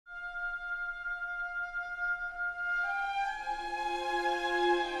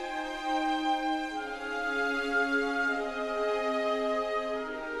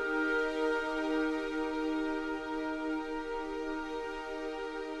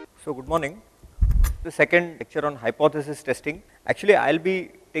So good morning. The second lecture on hypothesis testing. Actually, I'll be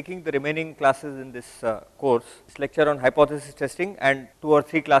taking the remaining classes in this course. This lecture on hypothesis testing and 2 or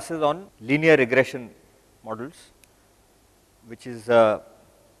 3 classes on linear regression models, which is a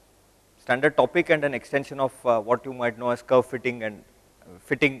standard topic and an extension of what you might know as curve fitting and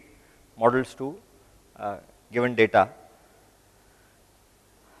fitting models to given data.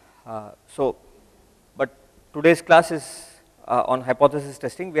 But today's class is on hypothesis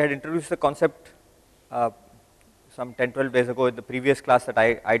testing. We had introduced the concept some 10-12 days ago in the previous class that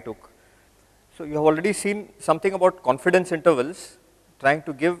I took. So you have already seen something about confidence intervals, trying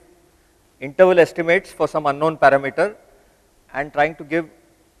to give interval estimates for some unknown parameter and trying to give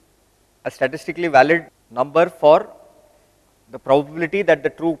a statistically valid number for the probability that the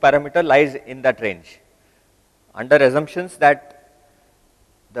true parameter lies in that range, under assumptions that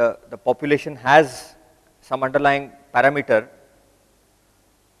the population has some underlying parameter.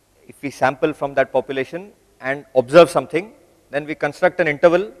 If we sample from that population and observe something, then we construct an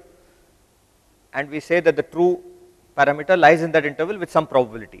interval and we say that the true parameter lies in that interval with some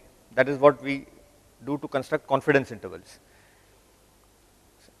probability. That is what we do to construct confidence intervals.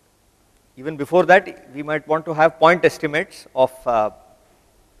 Even before that, we might want to have point estimates of the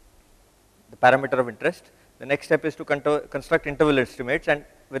parameter of interest. The next step is to construct interval estimates, and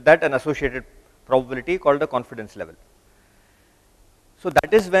with that an associated probability called the confidence level. So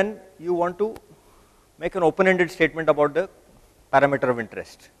that is when you want to make an open-ended statement about the parameter of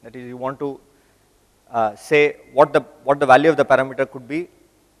interest. That is, you want to say what the value of the parameter could be,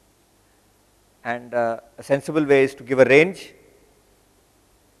 and a sensible way is to give a range.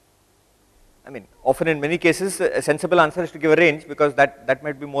 I mean, often in many cases a sensible answer is to give a range, because that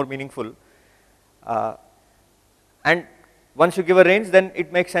might be more meaningful. And once you give a range, then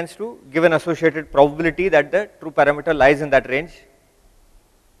it makes sense to give an associated probability that the true parameter lies in that range.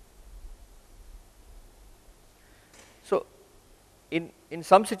 So in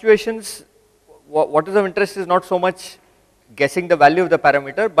some situations, what is of interest is not so much guessing the value of the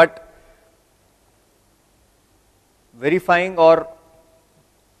parameter, but verifying or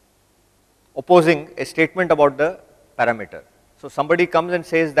opposing a statement about the parameter. So somebody comes and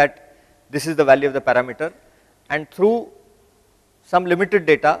says that this is the value of the parameter, and through some limited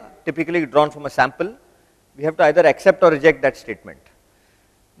data, typically drawn from a sample, we have to either accept or reject that statement.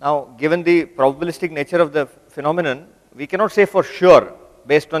 Now, given the probabilistic nature of the phenomenon, we cannot say for sure,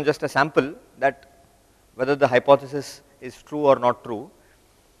 based on just a sample, that whether the hypothesis is true or not true,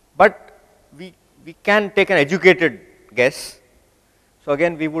 but we can take an educated guess. So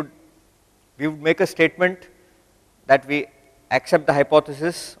again, we would make a statement that we accept the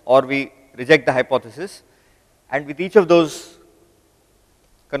hypothesis or we reject the hypothesis, and with each of those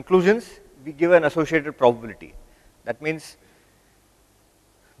conclusions we give an associated probability. That means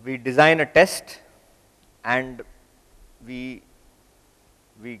we design a test and we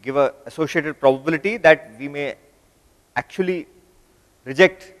give an associated probability that we may actually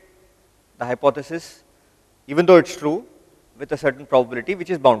reject the hypothesis even though it's true, with a certain probability which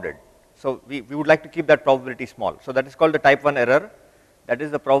is bounded. So we would like to keep that probability small. So that is called the type 1 error. That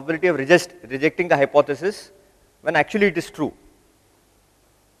is the probability of rejecting the hypothesis when actually it is true.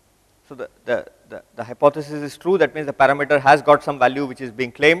 So the hypothesis is true, that means the parameter has got some value which is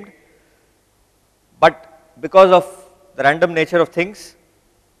being claimed, but because of the random nature of things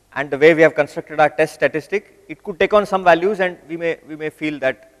and the way we have constructed our test statistic, it could take on some values, and we may feel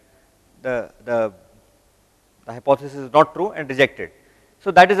that the hypothesis is not true and reject it.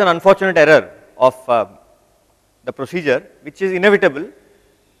 So that is an unfortunate error of the procedure, which is inevitable.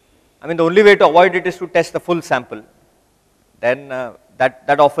 I mean, the only way to avoid it is to test the full sample. Then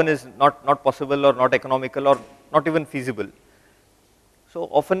that often is not possible or not economical or not even feasible. So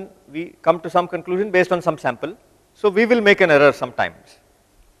often we come to some conclusion based on some sample. So we will make an error sometimes.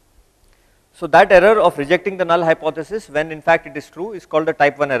 So that error of rejecting the null hypothesis when in fact it is true is called the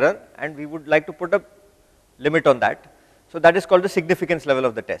type 1 error, and we would like to put a limit on that. So that is called the significance level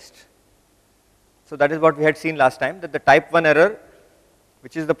of the test. So that is what we had seen last time, that the type 1 error,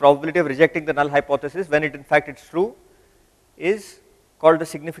 which is the probability of rejecting the null hypothesis when in fact it's true, is called the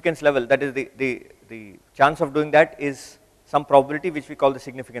significance level. That is the chance of doing that is some probability which we call the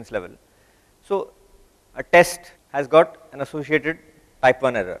significance level. So a test has got an associated type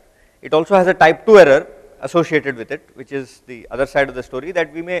 1 error. It also has a type 2 error associated with it, which is the other side of the story,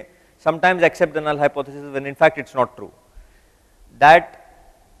 that we may sometimes accept the null hypothesis when in fact it's not true. That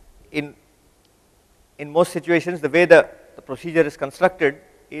in most situations, the way the procedure is constructed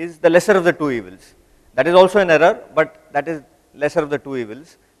is the lesser of the two evils. That is also an error, but that is lesser of the two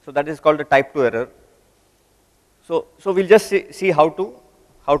evils. So that is called a type 2 error. So we'll just see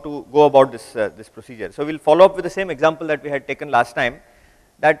how how to go about this, this procedure. So, we will follow up with the same example that we had taken last time,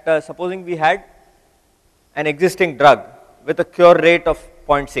 that supposing we had an existing drug with a cure rate of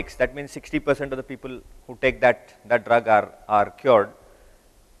 0.6, that means 60% of the people who take that drug are cured.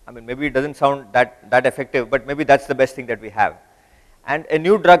 I mean, maybe it does not sound that effective, but maybe that is the best thing that we have. And a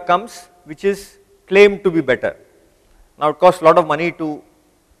new drug comes which is claimed to be better. Now, it costs a lot of money to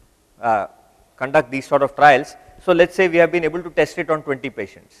conduct these sort of trials. So, let us say we have been able to test it on 20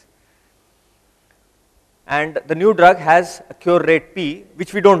 patients, and the new drug has a cure rate P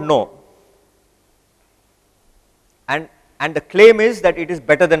which we do not know, and the claim is that it is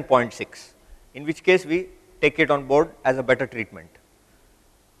better than 0.6, in which case we take it on board as a better treatment.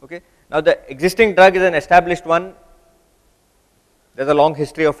 Okay. Now, the existing drug is an established one, there is a long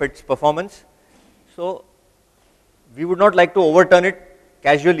history of its performance. So, we would not like to overturn it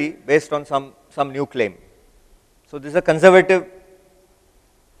casually based on some new claim. So, this is a conservative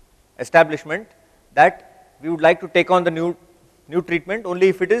establishment that we would like to take on the new treatment only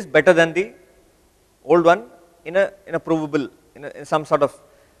if it is better than the old one in a provable, in some sort of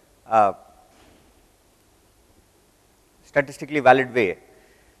statistically valid way.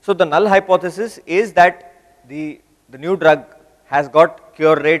 So, the null hypothesis is that the new drug has got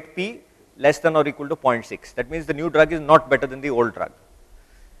cure rate P less than or equal to 0.6. That means the new drug is not better than the old drug.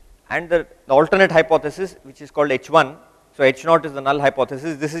 And the alternate hypothesis, which is called H1, so H0 is the null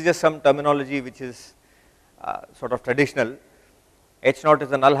hypothesis. This is just some terminology which is sort of traditional. H0 is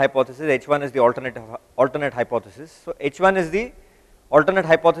the null hypothesis, H1 is the alternate hypothesis. So, H1 is the alternate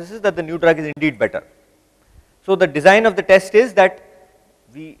hypothesis that the new drug is indeed better. So, the design of the test is that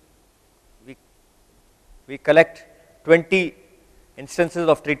we collect 20 instances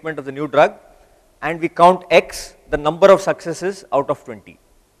of treatment of the new drug, and we count X, the number of successes out of 20.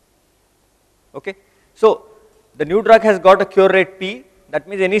 Okay. So, the new drug has got a cure rate P, that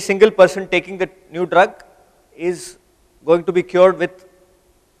means any single person taking the new drug is going to be cured with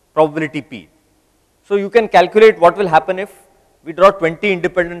probability P. So, you can calculate what will happen if we draw 20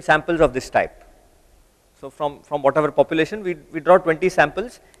 independent samples of this type. So, from whatever population we draw 20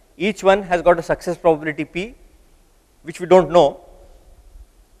 samples, each one has got a success probability P which we do not know.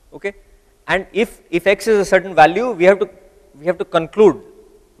 Okay. And if X is a certain value, we have to conclude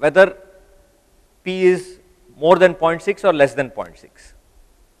whether P is more than 0.6 or less than 0.6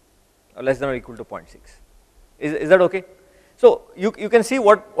 or less than or equal to 0.6. Is that okay? So, you can see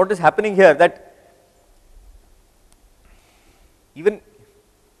what is happening here, that even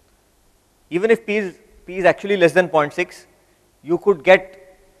if P is actually less than 0.6, you could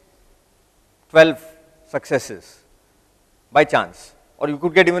get 12 successes by chance, or you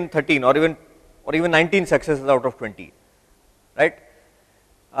could get even 13 or even 19 successes out of 20, right.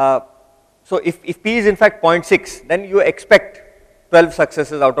 So, if P is in fact 0.6, then you expect 12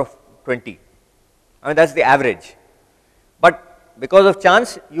 successes out of 20, I mean that is the average, but because of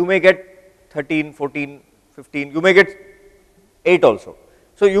chance you may get 13, 14, 15, you may get 8 also.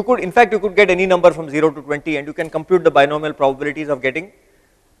 So, you could in fact you could get any number from 0 to 20, and you can compute the binomial probabilities of getting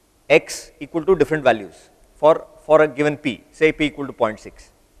X equal to different values for a given P, say P equal to 0.6.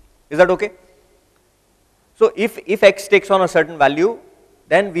 Is that okay? So, if X takes on a certain value,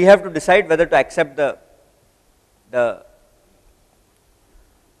 then we have to decide whether to accept the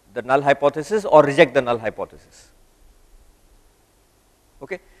null hypothesis or reject the null hypothesis.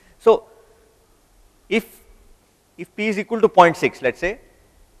 Okay. So, if P is equal to 0.6, let us say,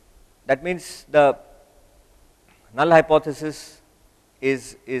 that means the null hypothesis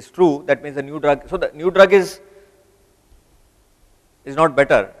is true, that means the new drug, so the new drug is not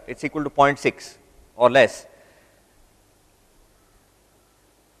better, it is equal to 0.6 or less.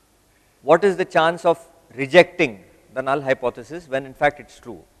 What is the chance of rejecting the null hypothesis when in fact it is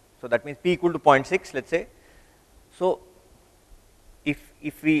true? So, that means P equal to 0.6, let us say. So, if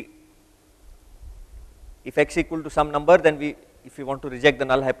X equal to some number, then if we want to reject the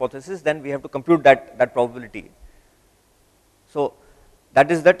null hypothesis, then we have to compute that probability. So,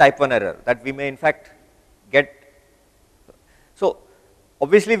 that is the type 1 error that we may in fact get. So,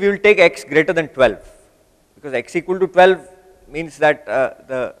 obviously we will take X greater than 12, because X equal to 12 means that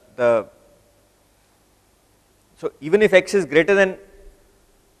so even if X is greater than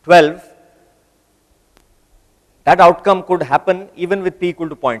 12, that outcome could happen even with P equal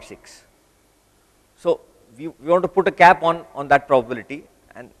to 0.6. So, we want to put a cap on that probability,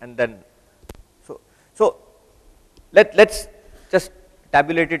 and then so let's just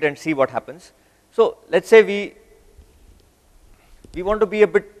tabulate it and see what happens. So, let's say we want to be a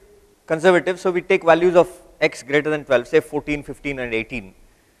bit conservative, so we take values of X greater than 12, say 14, 15 and 18.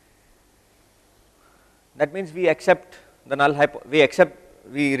 That means we accept the null we accept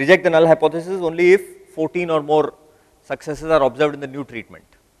we reject the null hypothesis only if 14 or more successes are observed in the new treatment.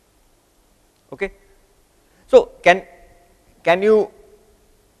 Okay. So can you,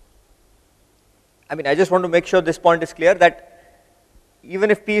 I mean, I just want to make sure this point is clear, that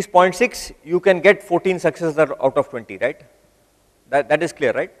even if P is 0.6, you can get 14 successes out of 20, right? That is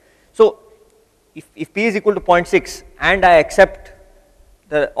clear, right? So if P is equal to 0.6 and I accept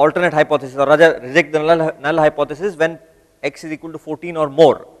the alternate hypothesis, or rather reject the null hypothesis when x is equal to 14 or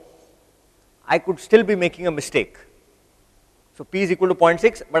more, I could still be making a mistake. So P is equal to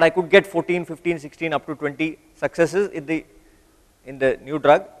 0.6, but I could get 14, 15, 16 up to 20 successes in the new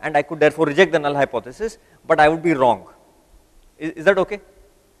drug, and I could therefore reject the null hypothesis, but I would be wrong. Is that okay?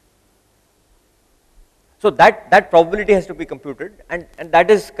 So that probability has to be computed, and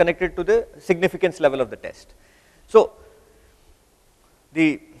that is connected to the significance level of the test. So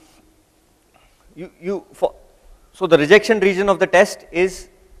the rejection region of the test is,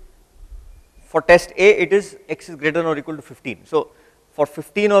 for test A, it is x is greater than or equal to 15. So for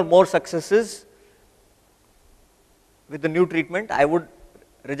 15 or more successes with the new treatment, I would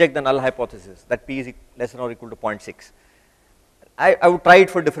reject the null hypothesis that P is less than or equal to 0.6. I would try it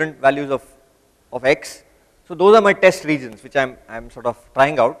for different values of x. So those are my test regions which I'm sort of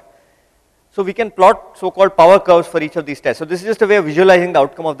trying out. So we can plot so-called power curves for each of these tests. So this is just a way of visualizing the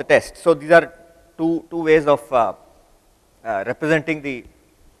outcome of the test. So these are two ways of representing the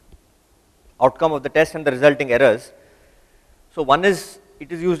outcome of the test and the resulting errors. So one is,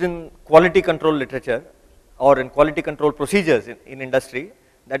 it is used in quality control literature or in quality control procedures in industry.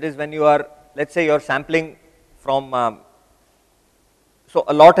 That is when you are, let's say you are sampling from, so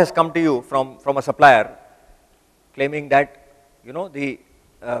a lot has come to you from a supplier claiming that, you know, the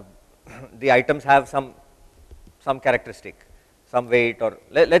items have some characteristic, some weight, or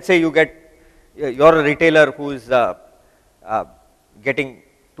let's say you get, you're a retailer who is getting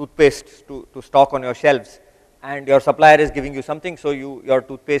toothpaste to stock on your shelves, and your supplier is giving you something, so your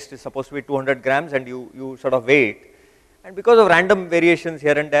toothpaste is supposed to be 200 grams and you sort of weigh it, and because of random variations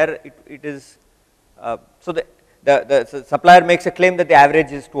here and there, it is, so the supplier makes a claim that the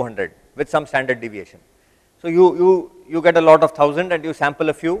average is 200 with some standard deviation. So you get a lot of 1000 and you sample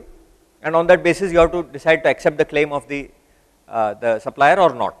a few, and on that basis you have to decide to accept the claim of the supplier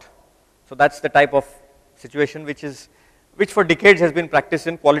or not. So that's the type of situation which for decades has been practiced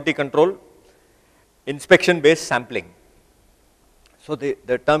in quality control, inspection based sampling. So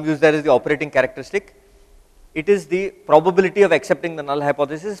the term used there is the operating characteristic. It is the probability of accepting the null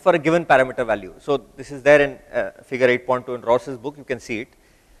hypothesis for a given parameter value. So this is there in figure 8.2 in Ross's book, you can see it.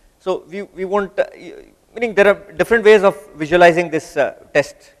 So we won't, meaning there are different ways of visualizing this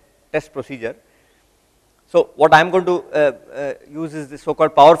test procedure. So what I am going to use is the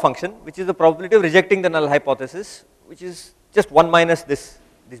so-called power function, which is the probability of rejecting the null hypothesis, which is just 1 minus this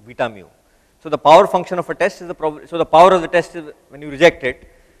beta mu. So the power function of a test is the probability. So the power of the test is when you reject it.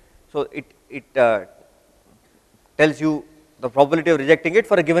 So it tells you the probability of rejecting it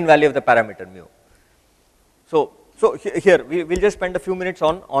for a given value of the parameter mu. So here we will just spend a few minutes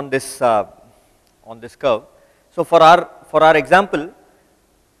on this curve. So for our example,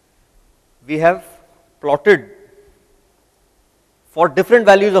 we have plotted for different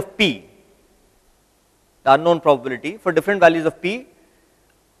values of P, the unknown probability, for different values of P,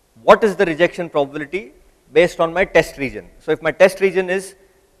 what is the rejection probability based on my test region. So if my test region is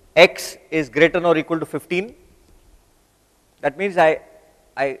x is greater than or equal to 15, that means I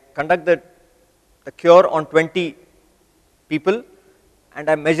conduct the cure on 20 people and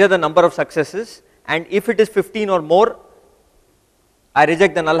I measure the number of successes, and if it is 15 or more, I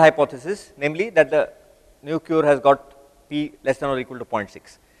reject the null hypothesis, namely that the new cure has got P less than or equal to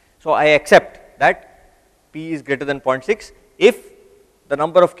 0.6. So I accept that P is greater than 0.6 if the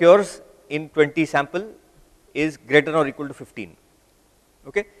number of cures in 20 sample is greater than or equal to 15.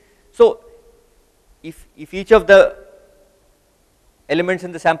 Okay. So if each of the elements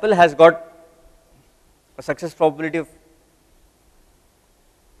in the sample has got a success probability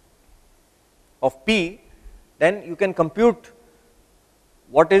of P, then you can compute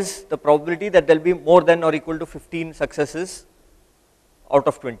what is the probability that there will be more than or equal to 15 successes out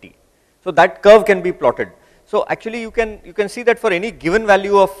of 20. So that curve can be plotted. So actually you can see that for any given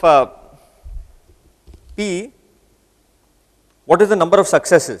value of P, what is the number of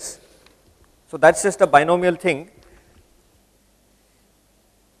successes. So that's just a binomial thing.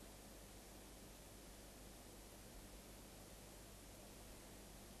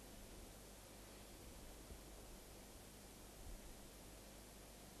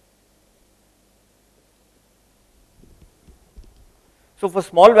 So for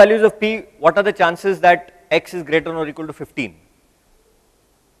small values of P, what are the chances that x is greater than or equal to 15?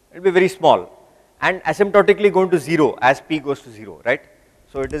 it will be very small and asymptotically going to 0 as p goes to 0, right.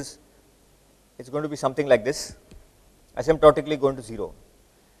 So it's going to be something like this, asymptotically going to 0.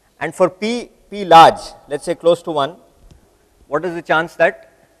 And for p large, let's say close to 1, what is the chance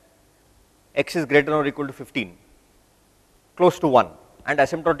that x is greater or equal to 15? Close to 1 and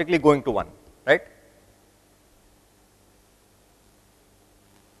asymptotically going to 1, right.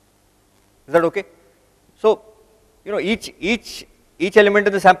 Is that okay? So, you know, each element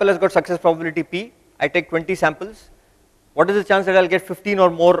in the sample has got success probability p. I take 20 samples. What is the chance that I will get 15 or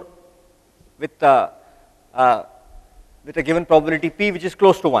more with a given probability p which is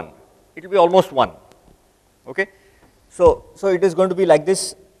close to 1? It will be almost 1. Okay. So it is going to be like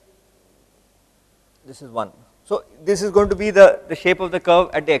this. This is 1. So this is going to be the shape of the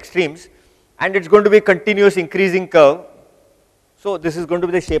curve at the extremes, and it's going to be a continuous increasing curve. So this is going to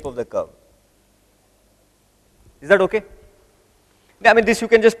be the shape of the curve. Is that okay? I mean, this you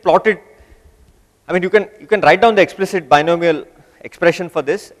can just plot it. I mean, you can write down the explicit binomial expression for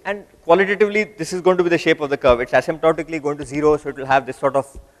this, and qualitatively this is going to be the shape of the curve. It's asymptotically going to 0, so it will have this sort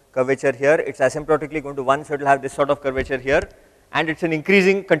of curvature here. It's asymptotically going to 1, so it will have this sort of curvature here, and it's an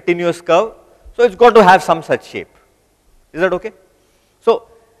increasing continuous curve. So it's got to have some such shape. Is that okay? So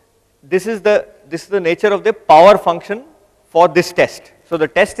this is the nature of the power function for this test. So the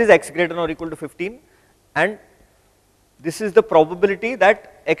test is x greater or equal to 15, and this is the probability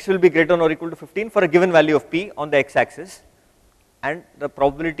that x will be greater or equal to 15 for a given value of p on the x axis, and the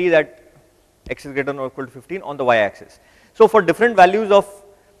probability that x is greater or equal to 15 on the y axis. So for different values of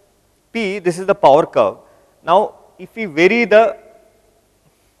p, this is the power curve. Now if we vary the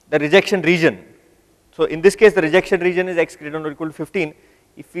rejection region, so in this case the rejection region is x greater or equal to 15.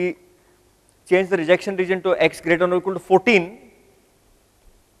 If we change the rejection region to x greater or equal to 14,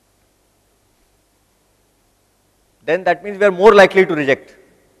 then that means we are more likely to reject,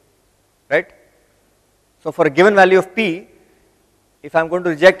 right. So for a given value of p, if I am going to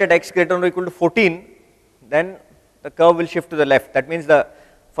reject at x greater or equal to 14, then the curve will shift to the left. That means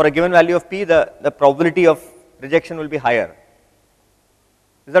for a given value of p, the probability of rejection will be higher.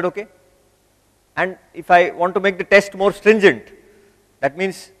 Is that okay? And if I want to make the test more stringent, that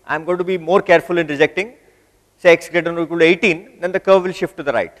means I am going to be more careful in rejecting, say x greater or equal to 18, then the curve will shift to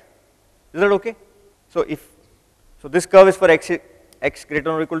the right. Is that okay? So this curve is for x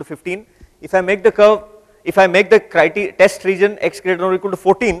greater or equal to 15. If I make the curve, if I make the test region x greater or equal to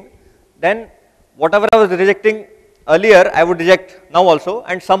 14, then whatever I was rejecting earlier, I would reject now also,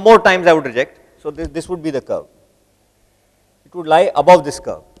 and some more times I would reject. So this would be the curve. It would lie above this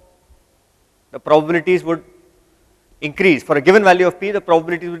curve. The probabilities would increase. For a given value of p, the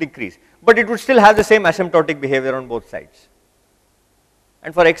probabilities would increase, but it would still have the same asymptotic behavior on both sides.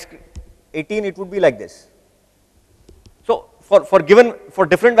 And for x 18, it would be like this. So for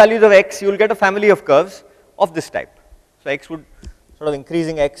different values of x, you will get a family of curves of this type. So x would sort of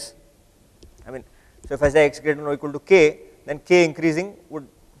increasing x. I mean, so if I say x greater or equal to k, then k increasing would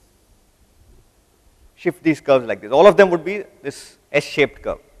shift these curves like this. All of them would be this S-shaped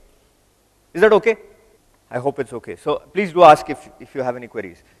curve. Is that okay? I hope it's okay. So please do ask if you have any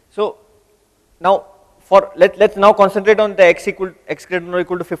queries. So now let's now concentrate on the x greater or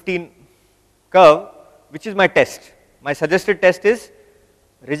equal to 15 curve, which is my test. My suggested test is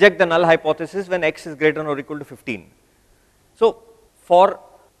reject the null hypothesis when x is greater or equal to 15. So for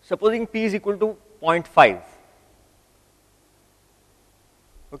supposing p is equal to 0.5,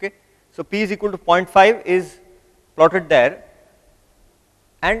 okay. So p is equal to 0.5 is plotted there,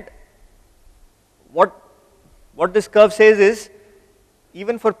 and what this curve says is,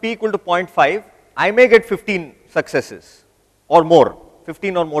 even for p equal to 0.5, I may get 15 successes or more,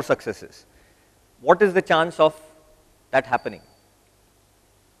 15 or more successes. What is the chance of that happening?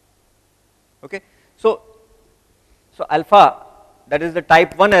 Okay. So alpha, that is the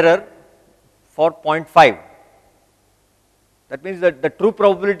type 1 error for 0.5. That means that the true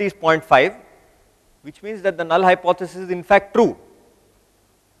probability is 0.5, which means that the null hypothesis is in fact true,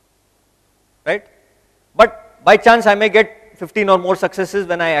 right. But by chance I may get 15 or more successes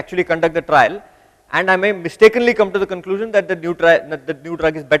when I actually conduct the trial, and I may mistakenly come to the conclusion that the new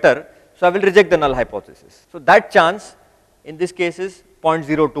drug is better, so I will reject the null hypothesis. So that chance in this case is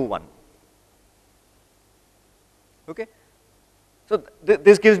 0.021. Okay. So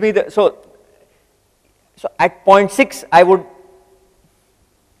this gives me so at 0.6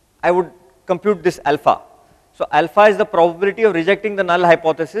 I would compute this alpha. So alpha is the probability of rejecting the null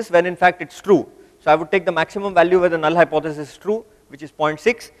hypothesis when in fact it's true. So I would take the maximum value where the null hypothesis is true, which is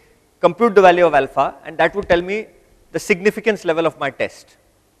 0.6, compute the value of alpha, and that would tell me the significance level of my test.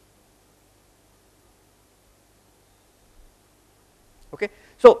 Okay.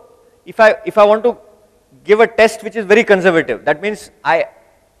 So if I want to give a test which is very conservative, that means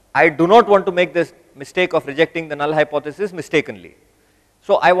I do not want to make this mistake of rejecting the null hypothesis mistakenly.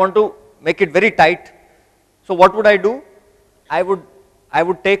 So I want to make it very tight. So what would I do? I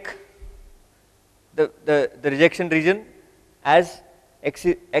would take the rejection region as x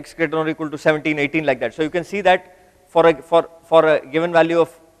greater or equal to 17, 18 like that. So you can see that for a given value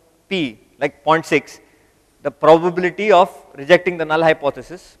of p like 0.6, the probability of rejecting the null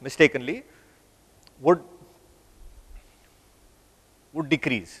hypothesis mistakenly would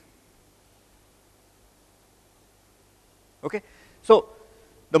decrease. Okay. So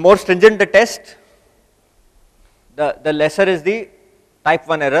the more stringent the test, the lesser is the type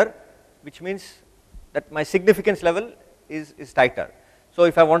 1 error, which means that my significance level is tighter. So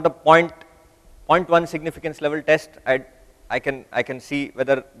if I want a 0.1 significance level test, I can see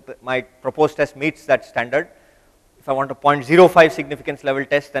whether my proposed test meets that standard. If I want a 0.05 significance level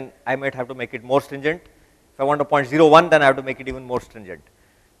test, then I might have to make it more stringent. If I want a 0.01, then I have to make it even more stringent.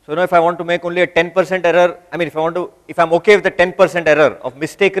 So now if I want to make only a 10% error, I mean if I'm okay with the 10% error of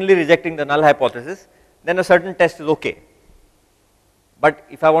mistakenly rejecting the null hypothesis, then a certain test is okay. But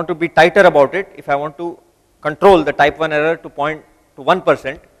if I want to be tighter about it, if I want to control the type 1 error to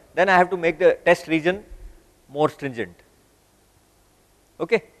 1%, then I have to make the test region more stringent.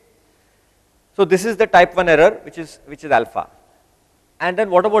 Okay. So this is the type 1 error which is alpha. And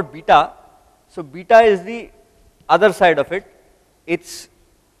then what about beta? So beta is the other side of it. It's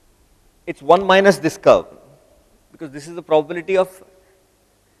 1 minus this curve, because this is the probability of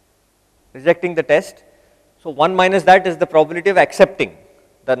rejecting the test. So 1 minus that is the probability of accepting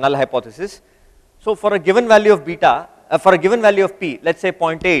the null hypothesis. So for a given value of beta, for a given value of p, let's say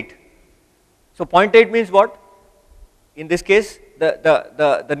 0.8. So 0.8 means what? In this case,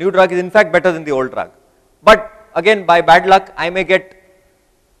 the new drug is in fact better than the old drug. But again, by bad luck, I may get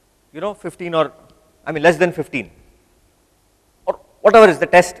 15 or less than 15, or whatever is the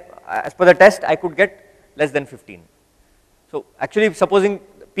test. As per the test, I could get less than 15. So actually, supposing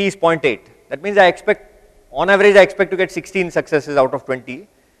p is 0.8, that means on average I expect to get 16 successes out of 20,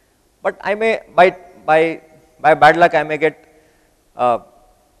 but I may by bad luck I may get 1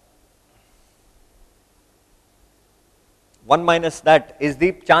 minus that is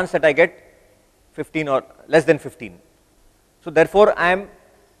the chance that I get 15 or less than 15. So therefore I am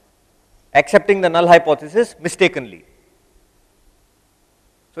accepting the null hypothesis mistakenly.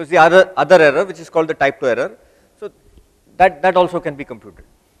 So it's the other error which is called the type 2 error. So that also can be computed.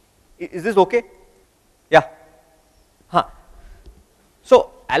 Is this okay? Yeah. Huh.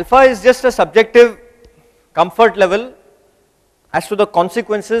 So alpha is just a subjective comfort level as to the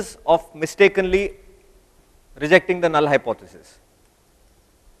consequences of mistakenly rejecting the null hypothesis.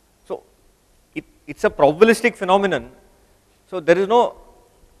 So it's a probabilistic phenomenon. So there is no,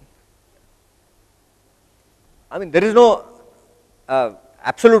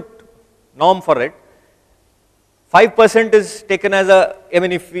 absolute norm for it. 5% is taken as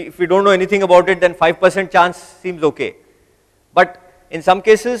if we don't know anything about it, then 5% chance seems okay. But in some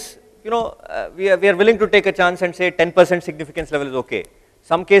cases, we are willing to take a chance and say 10% significance level is okay.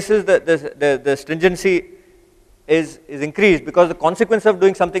 Some cases the stringency is increased because the consequence of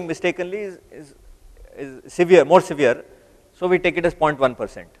doing something mistakenly is severe, more severe. So we take it as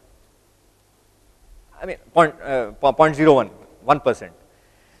 0.1%. 0.01, 1%.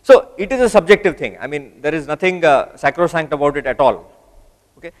 So it is a subjective thing. There is nothing sacrosanct about it at all.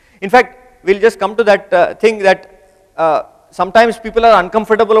 Okay. In fact, we'll just come to that thing that sometimes people are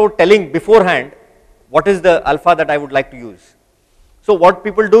uncomfortable about telling beforehand what is the alpha that I would like to use. So what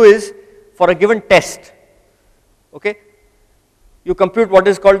people do is, for a given test, okay, you compute what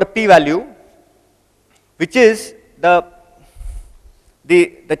is called the p-value, which is the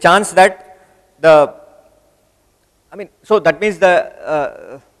chance that so that means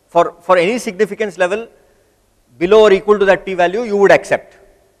for any significance level below or equal to that p-value, you would accept.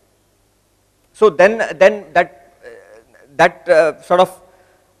 So then that sort of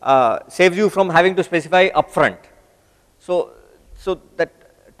saves you from having to specify upfront. So that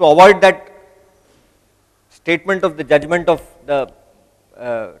to avoid that statement of the judgment of the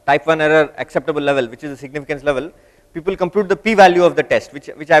type 1 error acceptable level, which is the significance level, people compute the p-value of the test,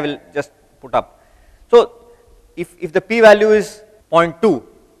 which I will just put up. So if the p-value is 0.2,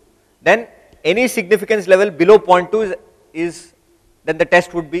 then any significance level below 0.2 is then the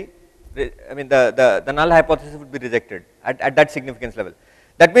test would be, the null hypothesis would be rejected at that significance level.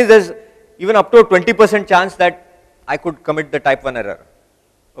 That means there's even up to a 20% chance that I could commit the type 1 error.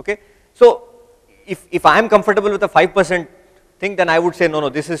 Okay. So if I am comfortable with a 5% thing, then I would say no,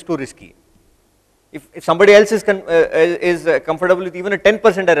 this is too risky. If somebody else is comfortable with even a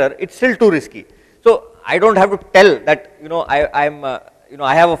 10% error, it's still too risky. So I don't have to tell that,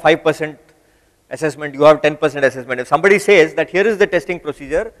 I have a 5% assessment, you have 10% assessment. If somebody says that here is the testing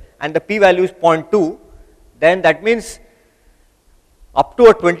procedure and the p-value is 0.2, then that means up to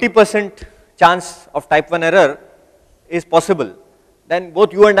a 20% chance of type 1 error is possible. Then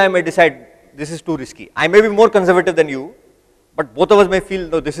both you and I may decide this is too risky. I may be more conservative than you, but both of us may feel,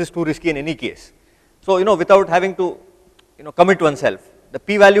 no, this is too risky in any case. So, without having to, commit oneself, the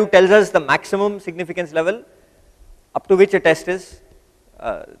p-value tells us the maximum significance level up to which a test is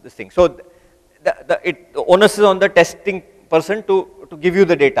this thing. So, the onus is on the testing person to give you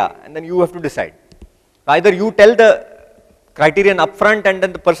the data, and then you have to decide. Either you tell the criterion upfront and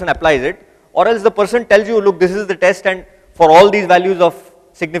then the person applies it, or else the person tells you, look, this is the test, and for all these values of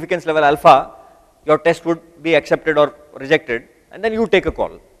significance level alpha, your test would be accepted or rejected, and then you take a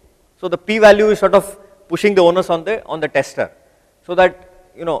call. So the p-value is sort of pushing the onus on the tester, so that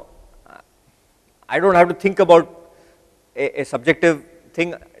I don't have to think about a subjective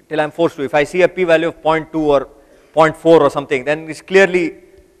thing till I'm forced to. If I see a p-value of 0.2 or 0.4 or something, then it's clearly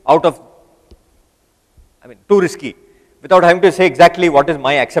too risky, without having to say exactly what is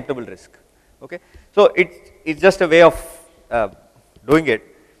my acceptable risk. Okay, so it's just a way of doing it.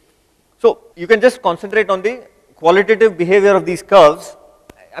 So you can just concentrate on the qualitative behavior of these curves.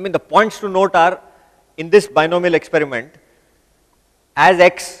 The points to note are, in this binomial experiment, as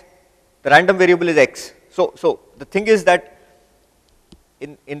x, the random variable is x. So the thing is that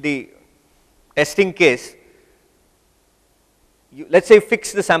in the testing case, let's say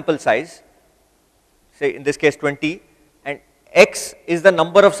fix the sample size, say in this case 20, and x is the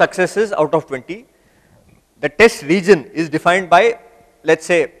number of successes out of 20. The test region is defined by, let's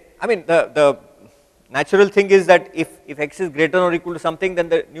say, the natural thing is that if x is greater or equal to something, then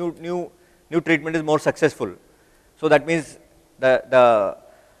the new treatment is more successful. So that means the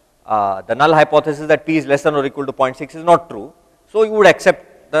null hypothesis that p is less than or equal to 0.6 is not true. So you would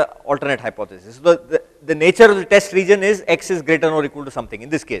accept the alternate hypothesis. The nature of the test region is x is greater or equal to something in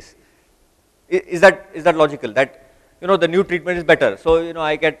this case. Is that logical? That the new treatment is better. So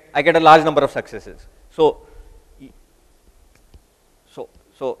I get a large number of successes. So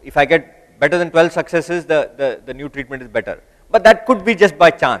if I get better than 12 successes, the new treatment is better. But that could be just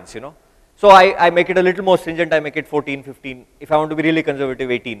by chance, So I make it a little more stringent, I make it 14, 15, if I want to be really conservative,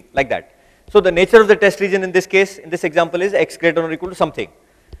 18, like that. So the nature of the test region in this case, in this example, is x greater or equal to something.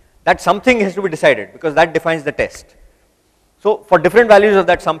 That something has to be decided, because that defines the test. So for different values of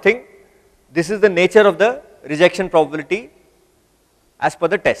that something, this is the nature of the rejection probability as per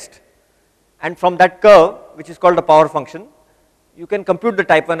the test. And from that curve, which is called the power function, you can compute the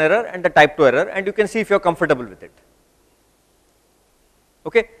type 1 error and the type 2 error, and you can see if you are comfortable with it.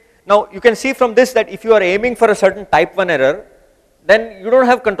 Okay. Now you can see from this that if you are aiming for a certain type 1 error, then you don't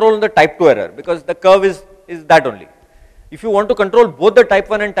have control on the type 2 error, because the curve is that only. If you want to control both the type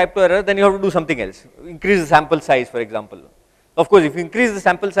 1 and type 2 error, then you have to do something else, increase the sample size, for example. Of course, if you increase the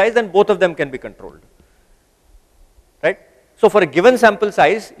sample size, then both of them can be controlled, right? So for a given sample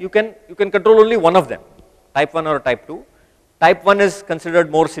size, you can control only one of them, type 1 or type 2. Type 1 is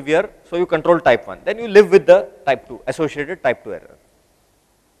considered more severe, so you control type 1. Then you live with the type 2, associated type 2 error.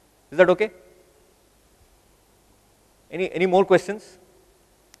 Is that okay? Any more questions?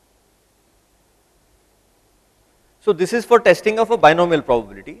 So this is for testing of a binomial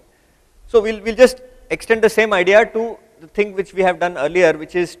probability. So we'll just extend the same idea to the thing which we have done earlier,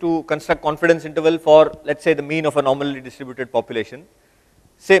 which is to construct confidence interval for, let's say, the mean of a normally distributed population.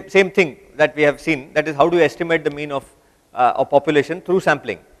 Same thing that we have seen, that is how do you estimate the mean of a population through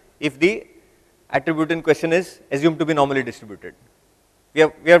sampling, if the attribute in question is assumed to be normally distributed. We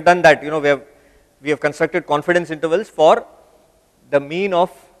have done that, we have constructed confidence intervals for the mean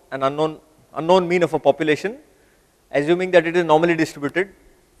of an unknown mean of a population, assuming that it is normally distributed,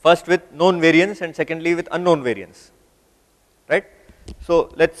 first with known variance and secondly with unknown variance, right?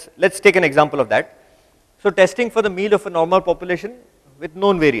 So let's take an example of that. So testing for the mean of a normal population with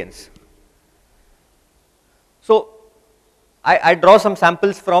known variance. So I draw some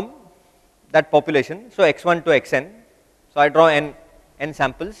samples from that population, so x1 to xn. So I draw n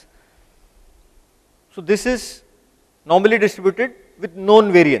samples. So this is normally distributed with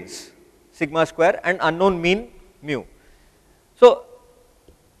known variance, sigma square, and unknown mean, mu. So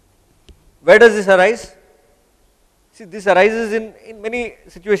where does this arise? See, this arises in many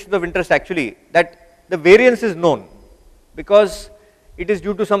situations of interest actually, that the variance is known because it is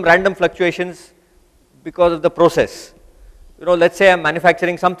due to some random fluctuations because of the process. Let's say I am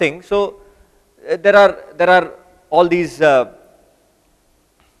manufacturing something, so there are all these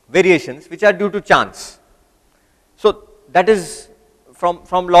variations which are due to chance. So that is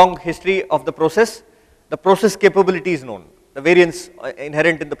from long history of the process capability is known, the variance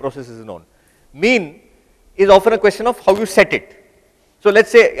inherent in the process is known. Mean is often a question of how you set it. So let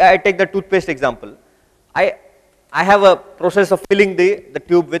us say I take the toothpaste example. I have a process of filling the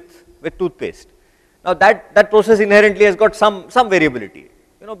tube with toothpaste. Now that process inherently has got some variability,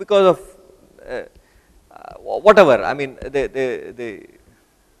 you know, because of whatever, I mean the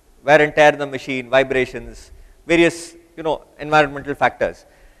wear and tear in the machine, vibrations, various, you know, environmental factors.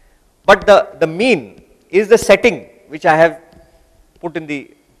 But the mean is the setting which I have put in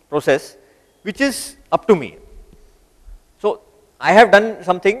the process, which is up to me. So I have done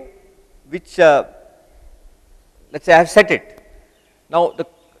something which let us say I have set it. Now the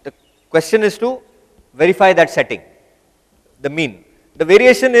question is to verify that setting, the mean. The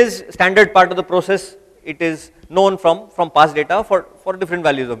variation is standard part of the process, it is known from past data for different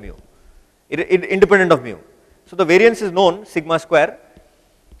values of mu, independent of mu. So the variance is known, sigma square,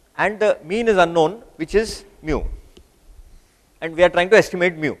 and the mean is unknown, which is mu, and we are trying to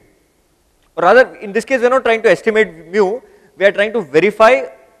estimate mu. Or rather, in this case we are not trying to estimate mu, we are trying to verify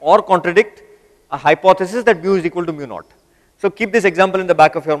or contradict a hypothesis that mu is equal to mu naught. So keep this example in the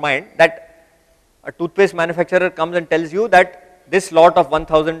back of your mind, that a toothpaste manufacturer comes and tells you that this lot of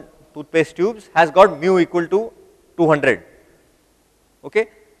 1000 toothpaste tubes has got mu equal to 200, okay,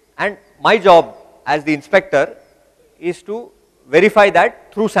 and my job as the inspector is to verify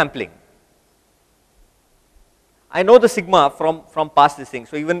that through sampling. I know the sigma from past this thing,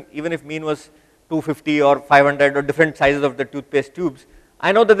 so even if mean was 250 or 500 or different sizes of the toothpaste tubes,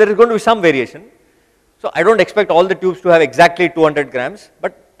 I know that there is going to be some variation. So I do not expect all the tubes to have exactly 200 grams,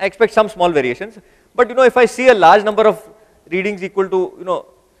 but I expect some small variations. But you know, if I see a large number of readings equal to, you know,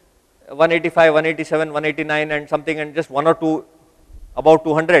 185, 187, 189 and something, and just one or two about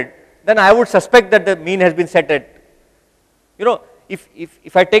 200, then I would suspect that the mean has been set at, you know,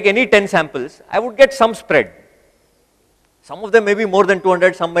 if I take any 10 samples, I would get some spread. Some of them may be more than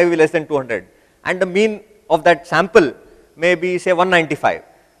 200, some may be less than 200, and the mean of that sample may be, say, 195.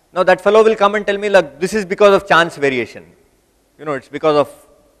 Now that fellow will come and tell me, look, this is because of chance variation, you know, it's because of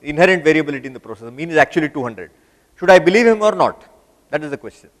inherent variability in the process, the mean is actually 200. Should I believe him or not? That is the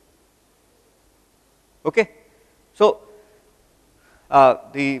question. Okay. So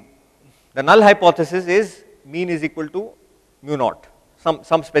the null hypothesis is mean is equal to mu naught,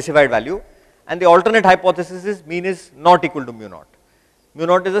 some specified value, and the alternate hypothesis is mean is not equal to mu naught. Mu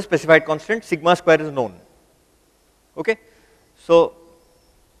naught is a specified constant, sigma square is known. Okay. So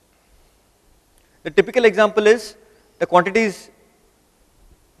the typical example is the quantities,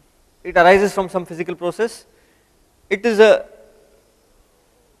 it arises from some physical process. It is a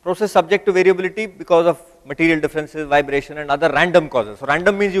process subject to variability because of material differences, vibration and other random causes. So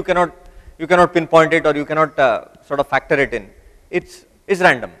random means you cannot pinpoint it, or you cannot sort of factor it in. It's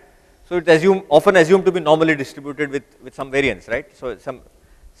random. So it's often assumed to be normally distributed with some variance, right? So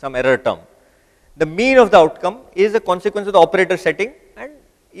some error term. The mean of the outcome is a consequence of the operator setting and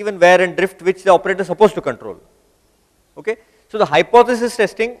even wear and drift which the operator is supposed to control. Okay? So the hypothesis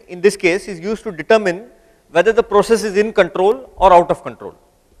testing in this case is used to determine whether the process is in control or out of control.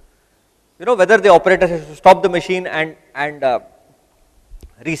 You know, whether the operator has to stop the machine and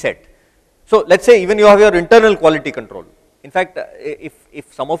reset. So let us say even you have your internal quality control. In fact,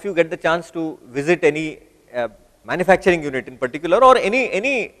 if some of you get the chance to visit any manufacturing unit in particular, or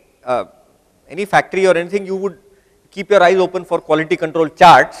any factory or anything, you would keep your eyes open for quality control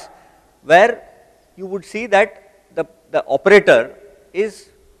charts, where you would see that the operator is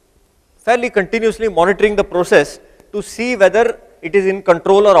fairly continuously monitoring the process to see whether it is in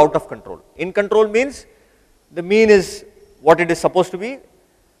control or out of control. In control means the mean is what it is supposed to be.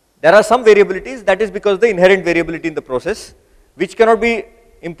 There are some variabilities, that is because the inherent variability in the process, which cannot be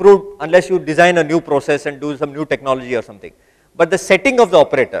improved unless you design a new process and do some new technology or something. But the setting of the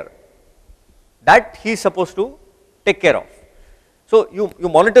operator, that he is supposed to take care of. So you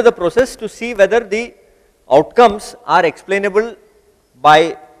monitor the process to see whether the outcomes are explainable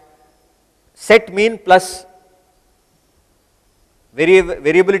by set mean plus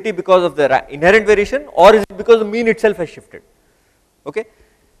variability because of the inherent variation, or is it because the mean itself has shifted. Okay.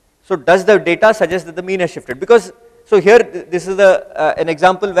 So does the data suggest that the mean has shifted? Because, so here this is an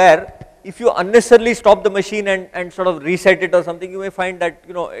example where if you unnecessarily stop the machine and sort of reset it or something, you may find that,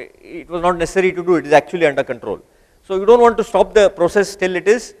 you know, it was not necessary to do, it is actually under control. So you do not want to stop the process till it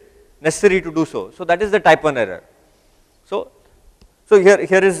is necessary to do so. So that is the type 1 error. So here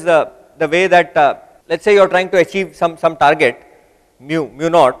is the way that let us say you are trying to achieve some target mu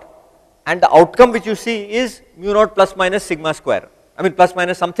naught, and the outcome which you see is mu naught plus minus sigma square. I mean plus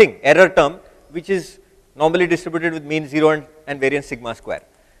minus something error term which is normally distributed with mean 0 and variance sigma square.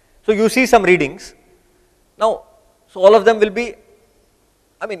 So you see some readings. Now, so all of them will be,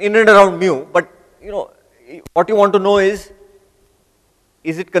 I mean in and around mu, but you know what you want to know is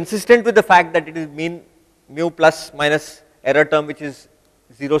it consistent with the fact that it is mean mu plus minus error term which is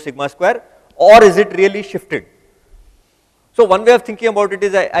 0 sigma square, or is it really shifted? So one way of thinking about it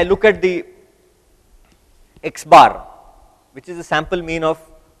is I look at the x bar, which is the sample mean of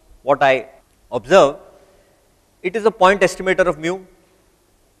what I observe. It is a point estimator of mu,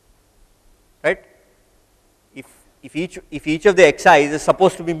 right? If each of the xi is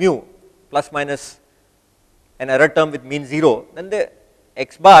supposed to be mu plus minus an error term with mean 0, then the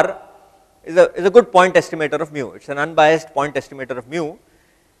x bar is a good point estimator of mu. It's an unbiased point estimator of mu,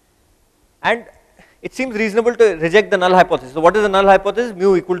 and it seems reasonable to reject the null hypothesis. So what is the null hypothesis?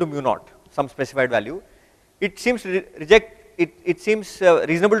 Mu equal to mu naught, some specified value. It seems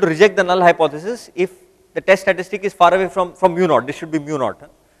reasonable to reject the null hypothesis if the test statistic is far away from mu naught. This should be mu naught.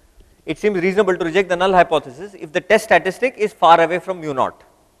 It seems reasonable to reject the null hypothesis if the test statistic is far away from mu naught.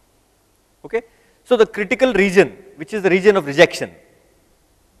 Okay? So the critical region, which is the region of rejection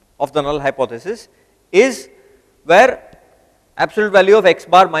of the null hypothesis, is where absolute value of x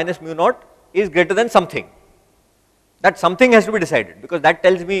bar minus mu naught is greater than something. That something has to be decided, because that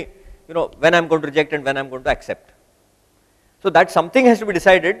tells me, you know, when I am going to reject and when I am going to accept. So that something has to be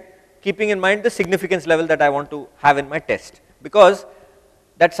decided, keeping in mind the significance level that I want to have in my test, because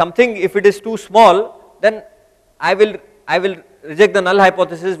that something, if it is too small, then I will reject the null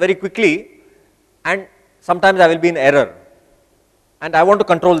hypothesis very quickly, and sometimes I will be in error, and I want to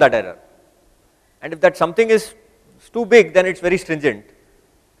control that error. And if that something is too big, then it's very stringent,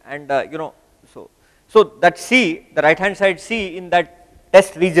 and you know, so that C, the right hand side C in that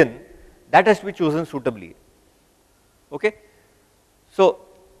test region, that has to be chosen suitably. Okay? So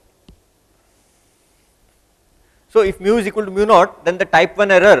if mu is equal to mu naught, then the type 1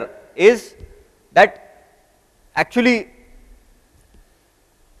 error is that actually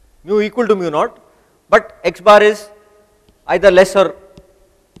mu equal to mu naught, but x bar is either less or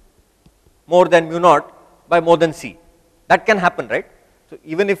more than mu naught by more than C. That can happen, right? So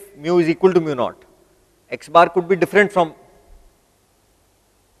even if mu is equal to mu naught, x bar could be different from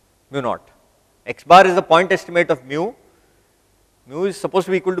mu naught. X bar is the point estimate of mu. Mu is supposed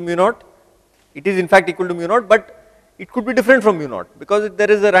to be equal to mu naught. It is in fact equal to mu naught, but it could be different from mu naught, because there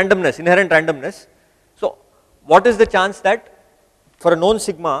is a randomness, inherent randomness. So what is the chance that for a known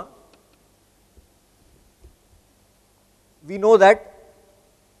sigma, we know that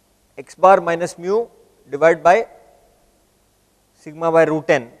x bar minus mu divided by sigma by root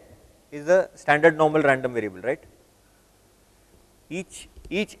n is a standard normal random variable, right? Each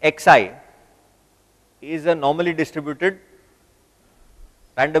xi is a normally distributed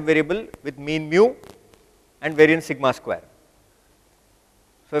random variable with mean mu and variance sigma square.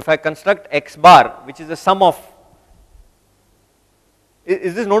 So if I construct x bar, which is the sum of,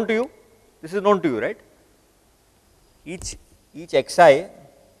 is this known to you? This is known to you, right? Each xi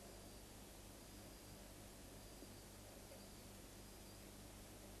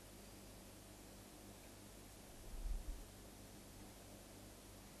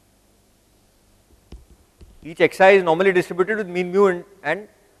is normally distributed with mean mu and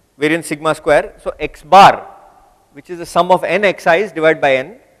variance sigma square. So x bar, which is the sum of n xi's divided by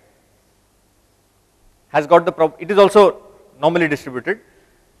n, has got the it is also normally distributed,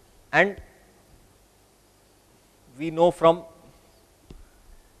 and we know from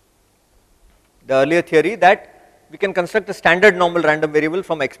the earlier theory that we can construct a standard normal random variable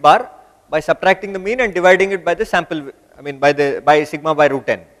from x bar by subtracting the mean and dividing it by the sample, I mean by sigma by root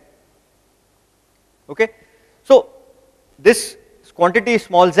n. Okay? So this quantity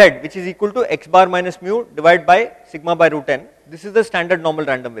small z, which is equal to x bar minus mu divided by sigma by root n, this is the standard normal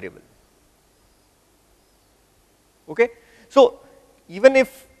random variable. Okay? So even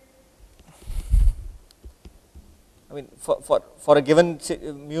if, I mean for a given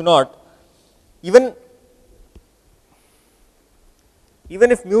mu naught, even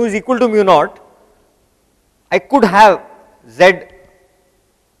if mu is equal to mu naught, I could have z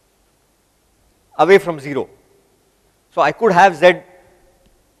away from 0. So I could have z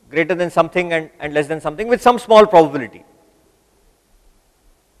greater than something and less than something with some small probability.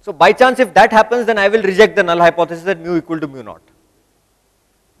 So by chance if that happens, then I will reject the null hypothesis that mu equal to mu naught.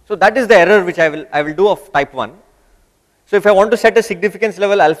 So that is the error which I will do of type 1. So if I want to set a significance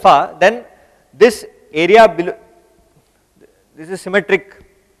level alpha, then this area below, this is symmetric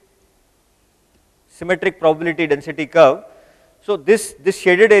probability density curve. So this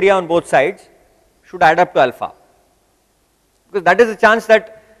shaded area on both sides should add up to alpha. because that is the chance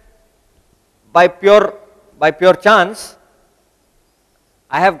that by pure chance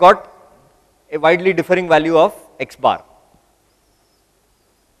I have got a widely differing value of x bar.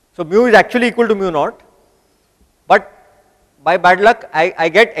 So mu is actually equal to mu naught, but by bad luck I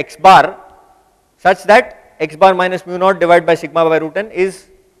get x bar such that x bar minus mu naught divided by sigma by root n is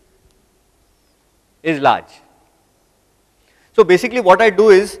large. So basically what I do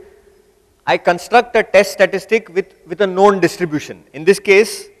is I construct a test statistic with a known distribution. In this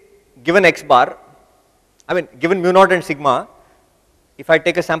case, given x bar, I mean given mu naught and sigma, if I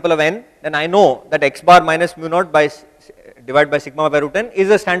take a sample of n, then I know that x bar minus mu naught divided by sigma by root n is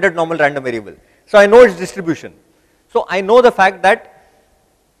a standard normal random variable. So I know its distribution. So I know the fact that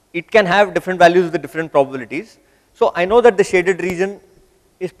it can have different values with different probabilities. So I know that the shaded region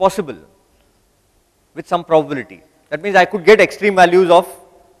is possible with some probability. That means I could get extreme values of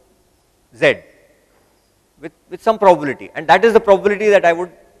z with some probability, and that is the probability that I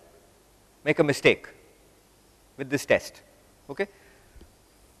would make a mistake with this test. Okay.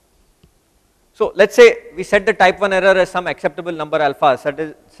 So let us say we set the type 1 error as some acceptable number alpha, such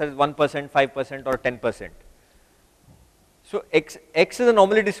as 1%, 5% or 10%. So x is a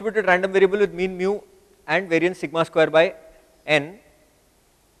normally distributed random variable with mean mu and variance sigma square by n.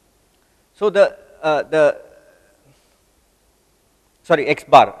 So sorry, x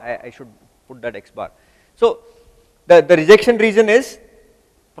bar, I should put that x bar. So the rejection region is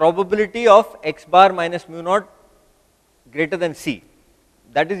probability of x bar minus mu naught greater than c,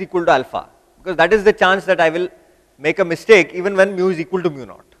 that is equal to alpha, because that is the chance that I will make a mistake even when mu is equal to mu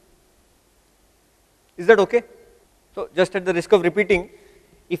naught. Is that okay? So just at the risk of repeating,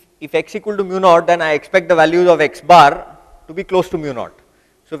 if x equal to mu naught, then I expect the values of x bar to be close to mu naught.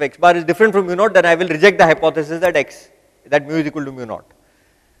 So if x bar is different from mu naught, then I will reject the hypothesis that mu is equal to mu naught.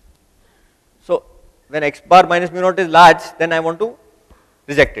 So when x bar minus mu naught is large, then I want to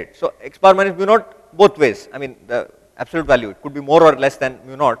reject it. So x bar minus mu naught both ways, I mean the absolute value, it could be more or less than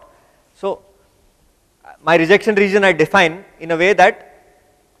mu naught. So my rejection region I define in a way that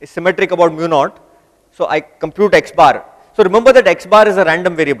is symmetric about mu naught. So I compute x bar. So remember that x bar is a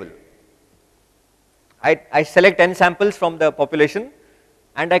random variable. I select n samples from the population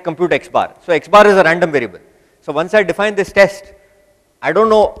and I compute x bar. So x bar is a random variable. So once I define this test, I don't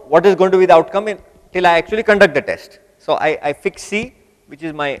know what is going to be the outcome till I actually conduct the test. So I fix c, which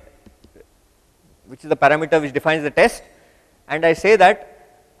is the parameter which defines the test, and I say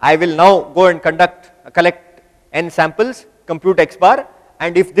that I will now go and collect n samples, compute x bar,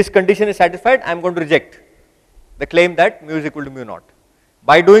 and if this condition is satisfied, I am going to reject the claim that mu is equal to mu naught.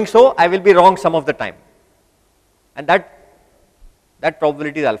 By doing so, I will be wrong some of the time, and that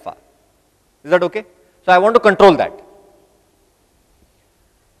probability is alpha. Is that okay? So I want to control that.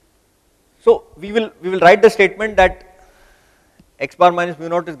 So we will write the statement that x bar minus mu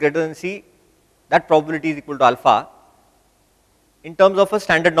naught is greater than c, that probability is equal to alpha in terms of a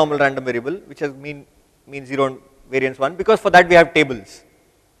standard normal random variable which has mean 0 and variance 1, because for that we have tables.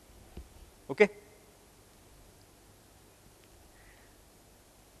 Okay.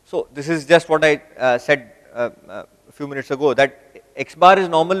 So this is just what I said a few minutes ago, that x bar is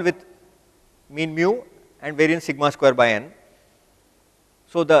normal with mean mu and variance sigma square by n.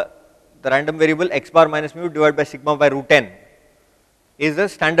 So the random variable x bar minus mu divided by sigma by root n is a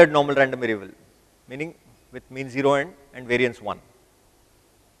standard normal random variable, meaning with mean 0 and variance 1.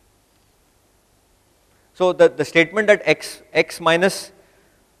 So the statement that x minus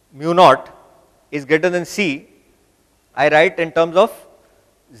mu naught is greater than c, I write in terms of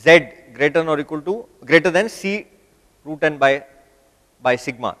z greater than c root n by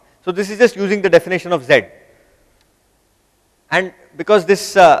sigma. So this is just using the definition of z, and because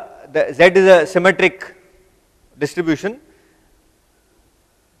this the z is a symmetric distribution,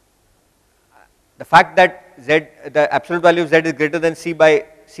 the fact that the absolute value of z is greater than c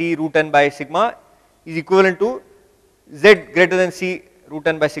root n by sigma is equivalent to z greater than c root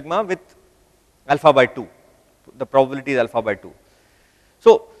n by sigma with alpha by 2. The probability is alpha by 2.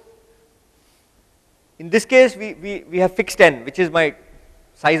 So in this case we have fixed n, which is my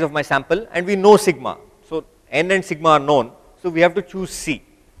size of my sample, and we know sigma. So n and sigma are known, so we have to choose c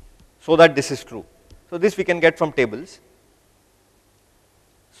so that this is true. So this we can get from tables.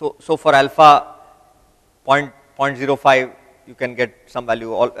 So for alpha 0.05 you can get some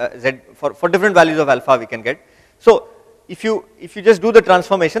value, z for different values of alpha we can get. So if you just do the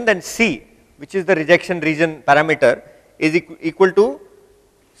transformation, then c, which is the rejection region parameter, is equal to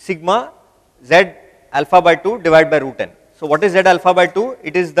sigma z alpha by 2 divided by root n. So what is z alpha by 2?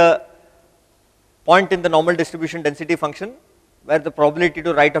 It is the point in the normal distribution density function where the probability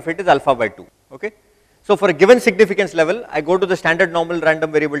to right of it is alpha by 2. Okay. So for a given significance level, I go to the standard normal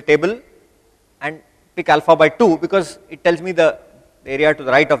random variable table and pick alpha by 2 because it tells me the area to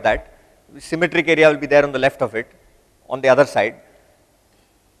the right of that. The symmetric area will be there on the left of it, on the other side,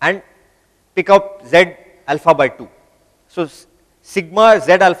 and pick up z alpha by 2. So sigma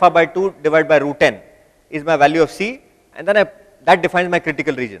z alpha by 2 divided by root n is my value of C, and then that defines my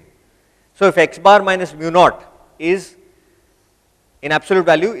critical region. So if x bar minus mu naught is in absolute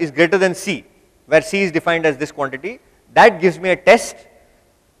value is greater than C, where C is defined as this quantity, that gives me a test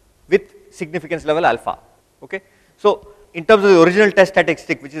with significance level alpha. Okay. So in terms of the original test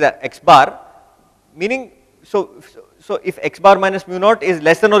statistic, which is x bar, meaning so if x bar minus mu naught is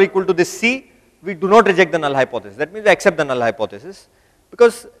less than or equal to this C, we do not reject the null hypothesis. That means we accept the null hypothesis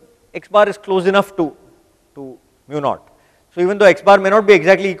because x bar is close enough to mu naught. So even though x bar may not be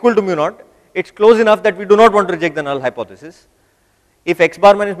exactly equal to mu naught, it's close enough that we do not want to reject the null hypothesis. If x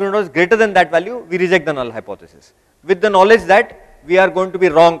bar minus mu naught is greater than that value, we reject the null hypothesis with the knowledge that we are going to be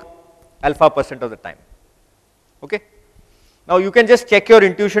wrong alpha % of the time. Okay. Now you can just check your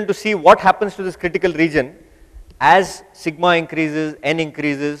intuition to see what happens to this critical region as sigma increases, n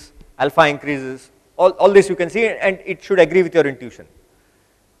increases, alpha increases, all this you can see, and it should agree with your intuition.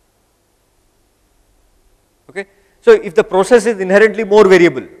 Okay. So if the process is inherently more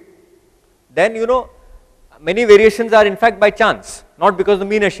variable, then you know many variations are in fact by chance, not because the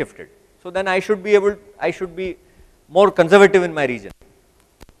mean has shifted. So then I should be more conservative in my region.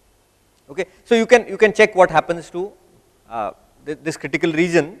 Okay. So you can check what happens to this critical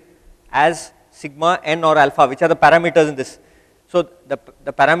region as sigma, n or alpha, which are the parameters in this. So the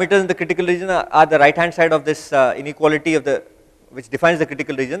parameters in the critical region are the right hand side of this inequality of which defines the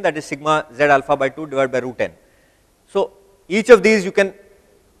critical region, that is sigma z alpha by 2 divided by root n. So each of these you can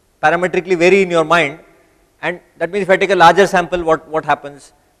parametrically vary in your mind, and that means if I take a larger sample, what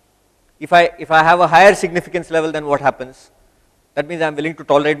happens? If I have a higher significance level, then what happens? That means I am willing to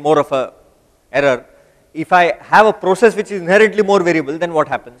tolerate more of a error. If I have a process which is inherently more variable, then what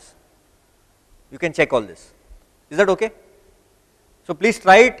happens? You can check all this. Is that okay? So please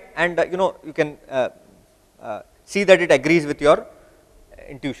try it, and you can see that it agrees with your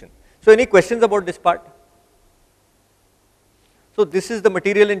intuition. So any questions about this part? So this is the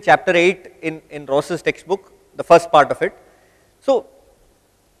material in chapter 8 in Ross's textbook, the first part of it. So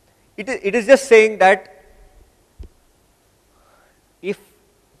it is just saying that if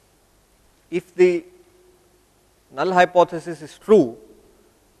the null hypothesis is true,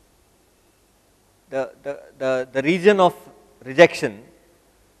 the region of rejection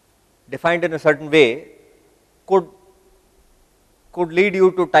defined in a certain way could lead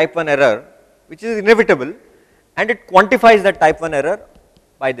you to type 1 error, which is inevitable, and it quantifies that type 1 error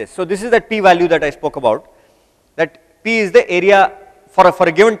by this. So this is that p value that I spoke about, that p is the area for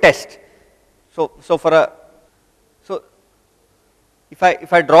a given test. So if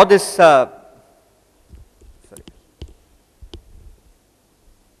I draw this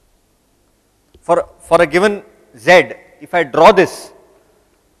for a given z, if I draw this,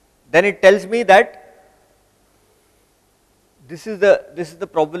 then it tells me that this is the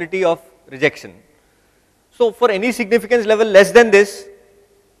probability of rejection. So for any significance level less than this,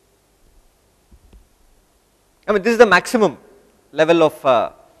 I mean this is the maximum level of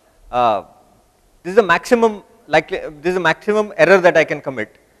this is the maximum error that I can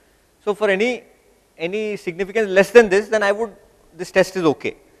commit. So for any significance less than this, then this test is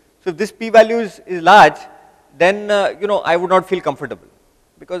okay. So if this p value is large, then I would not feel comfortable,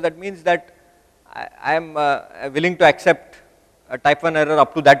 because that means that I am willing to accept a type 1 error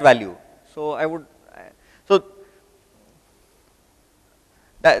up to that value. So so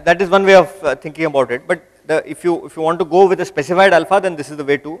that is one way of thinking about it. But if you want to go with a specified alpha, then this is the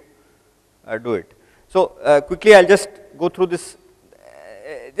way to do it. So quickly I'll just go through this,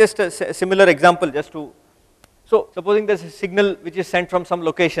 just a similar example, just to. So supposing there's a signal which is sent from some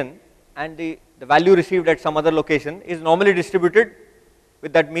location, and the value received at some other location is normally distributed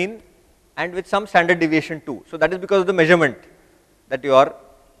with that mean and with some standard deviation too. So that is because of the measurement that you are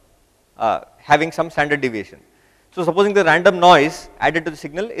having some standard deviation. So supposing the random noise added to the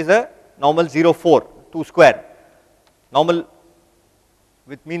signal is a normal 0, 4, 2 square, normal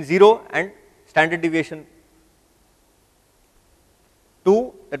with mean 0 and standard deviation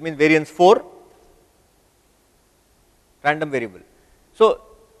 2, that means variance 4, random variable. So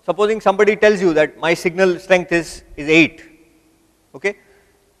supposing somebody tells you that my signal strength is 8, okay,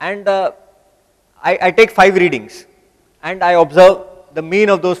 and I take 5 readings and I observe the mean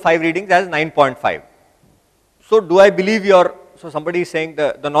of those 5 readings as 9.5. So do I believe so somebody is saying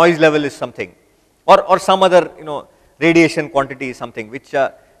the noise level is something, or some other radiation quantity is something which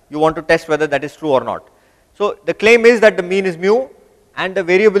you want to test whether that is true or not. So the claim is that the mean is mu and the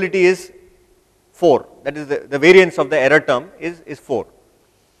variability is 4, that is the variance of the error term is 4.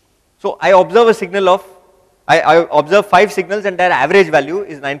 So I observe a signal of, I observe 5 signals and their average value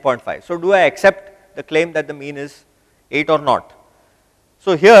is 9.5. So do I accept the claim that the mean is 8 or not?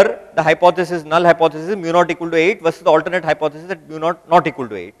 So here the hypothesis, null hypothesis is mu naught equal to 8 versus the alternate hypothesis that mu naught not equal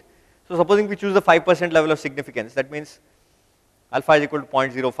to 8. So supposing we choose the 5% level of significance, that means alpha is equal to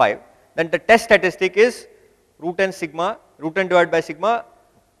 0.05, then the test statistic is root n divided by sigma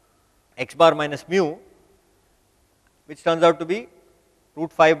x bar minus mu, which turns out to be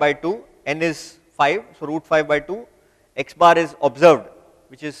root 5 by 2, n is 5, so root 5 by 2, x bar is observed,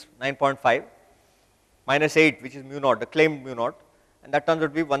 which is 9.5, minus 8, which is mu naught, the claimed mu naught, and that turns out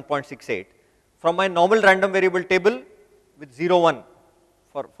to be 1.68. From my normal random variable table with 0, 1,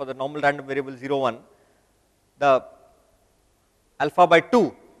 for the normal random variable 0, 1, the alpha by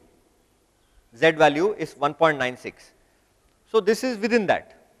 2 z value is 1.96. So this is within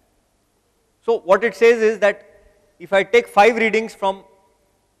that. So what it says is that if I take 5 readings from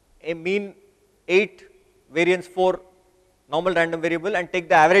a mean 8 variance 4 normal random variable and take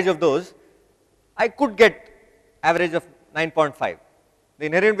the average of those, I could get average of 9.5. The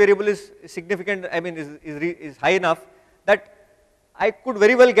invariant variable is significant, I mean is high enough that I could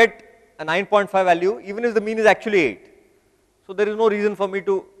very well get a 9.5 value even if the mean is actually 8. So there is no reason for me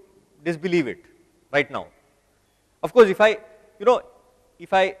to disbelieve it right now. Of course, if I,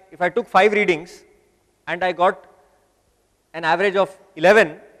 if I took 5 readings and I got an average of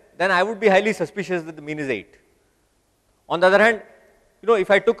 11, then I would be highly suspicious that the mean is 8. On the other hand,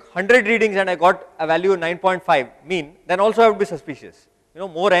 if I took 100 readings and I got a value of 9.5 mean, then also I would be suspicious.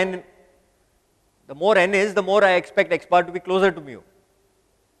 More n, the more n is, the more I expect x bar to be closer to mu.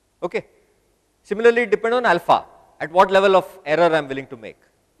 Okay. Similarly, it depends on alpha, at what level of error I am willing to make.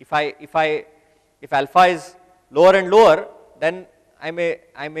 If alpha is lower and lower, then I may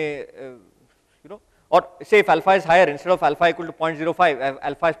or say if alpha is higher, instead of alpha equal to 0.05,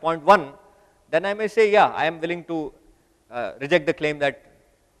 alpha is 0.1, then I may say, yeah, I am willing to reject the claim that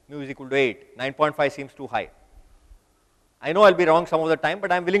mu is equal to 8, 9.5 seems too high. I know I will be wrong some of the time,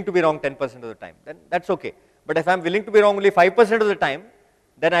 but I am willing to be wrong 10% of the time, then that is okay. But if I am willing to be wrong only 5% of the time,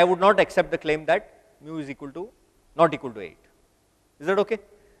 then I would not accept the claim that mu is equal to, not equal to 8. Is that okay?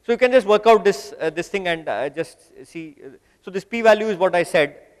 So you can just work out this thing and just see. So this p value is what I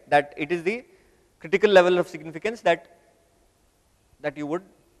said, that it is the critical level of significance that you would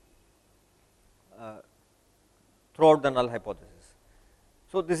throw out the null hypothesis.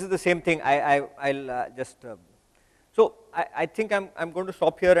 So this is the same thing. I'll just. So I think I'm going to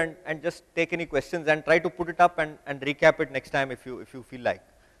stop here and just take any questions and try to put it up and recap it next time if you feel like.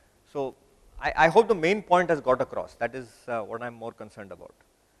 So I hope the main point has got across. That is what I'm more concerned about.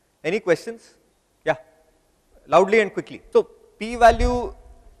 Any questions? Yeah, loudly and quickly. So p value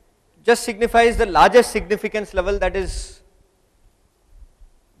just signifies the largest significance level that this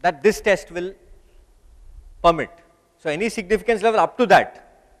test will permit. So any significance level up to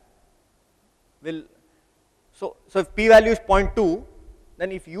that will. So if p value is 0.2,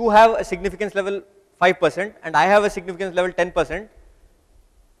 then if you have a significance level 5% and I have a significance level 10%,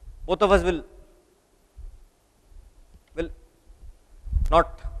 both of us will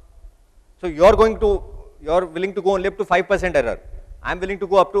not. So you're willing to go only up to 5% error. I'm willing to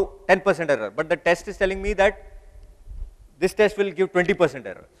go up to 10% error, but the test is telling me that this test will give 20%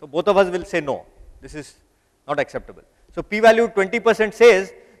 error. So both of us will say no, this is not acceptable. So p value 20%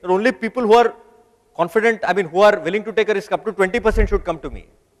 says that only people who are confident, who are willing to take a risk up to 20% should come to me.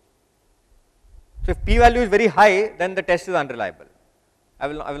 So if p value is very high, then the test is unreliable. I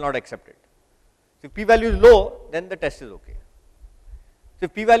will not accept it. So if p value is low, then the test is okay. So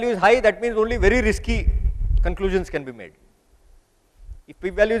if p value is high, that means only very risky conclusions can be made. If p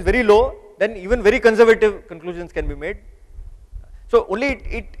value is very low, then even very conservative conclusions can be made. So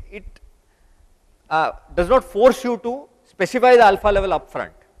only it does not force you to specify the alpha level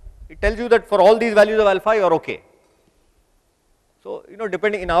upfront. It tells you that for all these values of alpha, you are okay. So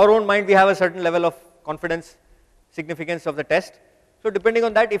depending, in our own mind, we have a certain level of confidence, significance of the test. So depending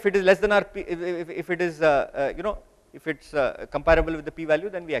on that, if it is less than our p, if it is if it's comparable with the p value,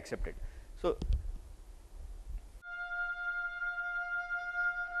 then we accept it. So